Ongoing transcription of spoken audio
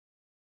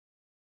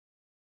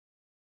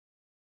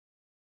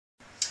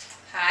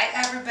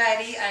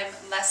everybody, I'm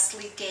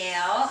Leslie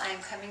Gail. I'm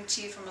coming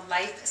to you from a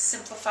Life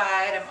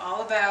Simplified. I'm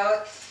all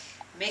about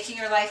making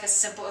your life as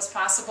simple as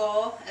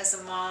possible as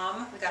a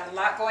mom. We got a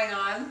lot going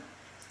on.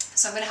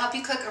 So I'm going to help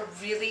you cook a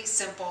really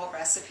simple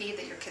recipe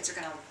that your kids are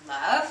going to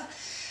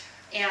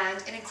love. And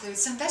it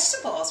includes some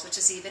vegetables, which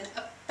is even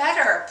a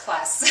better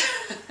plus.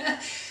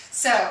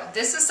 So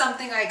this is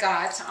something I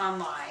got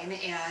online,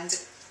 and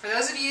for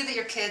those of you that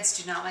your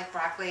kids do not like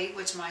broccoli,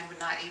 which mine would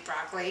not eat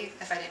broccoli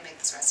if I didn't make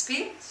this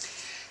recipe,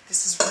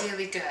 this is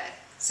really good.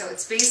 So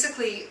it's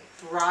basically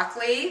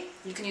broccoli.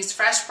 You can use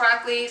fresh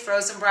broccoli,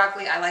 frozen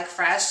broccoli. I like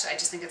fresh. I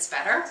just think it's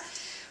better.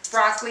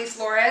 Broccoli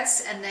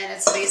florets, and then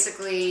it's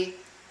basically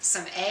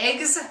some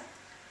eggs,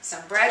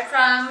 some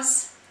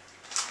breadcrumbs,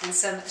 and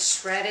some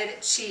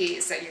shredded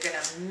cheese that you're going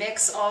to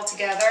mix all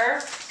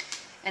together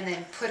and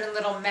then put in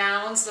little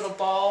mounds, little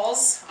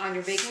balls on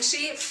your baking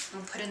sheet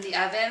and put in the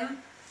oven.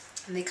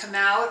 And they come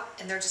out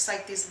and they're just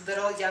like these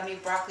little yummy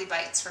broccoli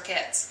bites for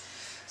kids.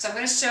 So I'm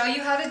going to show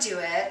you how to do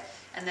it,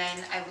 and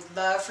then I would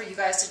love for you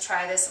guys to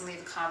try this and leave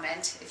a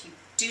comment if you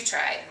do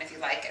try it and if you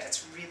like it.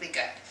 It's really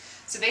good.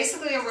 So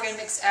basically we're going to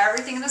mix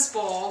everything in this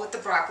bowl with the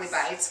broccoli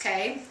bites,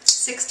 okay?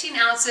 16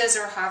 ounces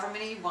or however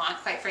many you want.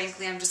 Quite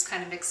frankly, I'm just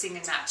kind of mixing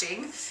and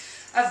matching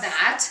of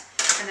that.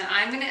 And then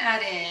I'm going to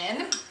add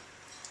in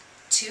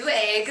 2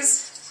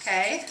 eggs,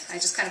 okay? I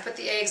just kind of put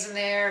the eggs in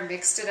there,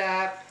 mixed it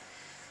up,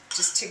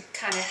 just to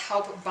kind of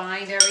help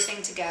bind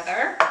everything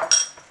together.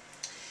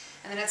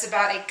 And then it's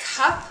about a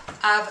cup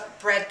of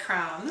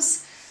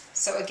breadcrumbs.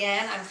 So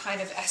again, I'm kind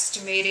of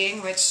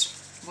estimating, which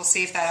we'll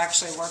see if that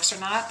actually works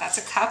or not. That's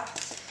a cup.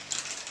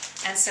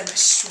 And some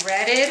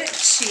shredded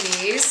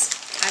cheese.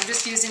 I'm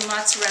just using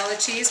mozzarella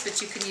cheese,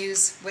 but you can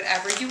use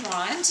whatever you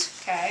want,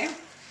 okay?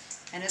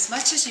 And as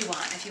much as you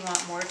want. If you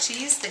want more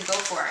cheese, then go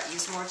for it.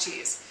 Use more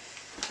cheese.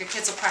 Your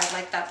kids will probably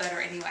like that better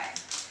anyway.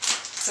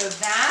 So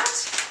that,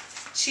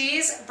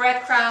 cheese,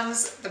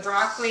 breadcrumbs, the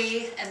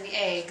broccoli, and the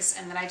eggs,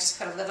 and then I just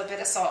put a little bit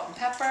of salt and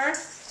pepper.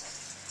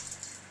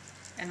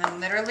 And then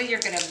literally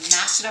you're going to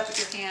mash it up with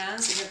your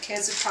hands, and your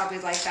kids would probably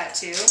like that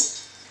too.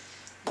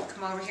 You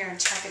come over here and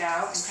check it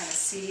out and kind of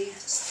see.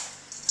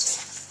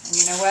 And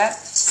you know what?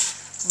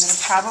 I'm going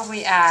to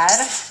probably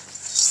add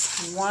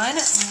 1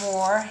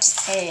 more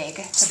egg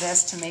to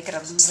this to make it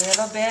a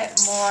little bit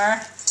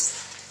more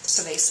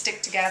so they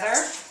stick together.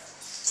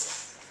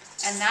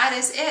 And that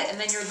is it. And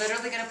then you're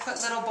literally going to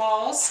put little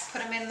balls,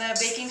 put them in the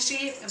baking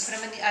sheet, and put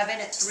them in the oven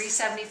at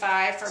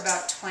 375 for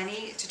about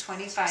 20 to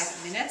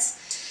 25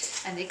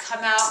 minutes. And they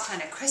come out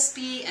kind of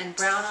crispy and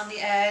brown on the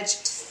edge.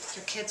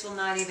 Your kids will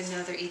not even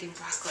know they're eating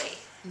broccoli.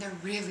 And they're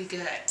really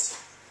good.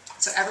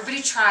 So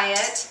everybody try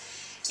it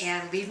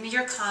and leave me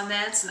your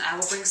comments, and I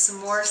will bring some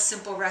more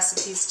simple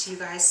recipes to you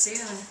guys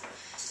soon.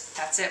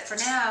 That's it for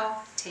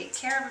now. Take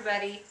care,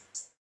 everybody.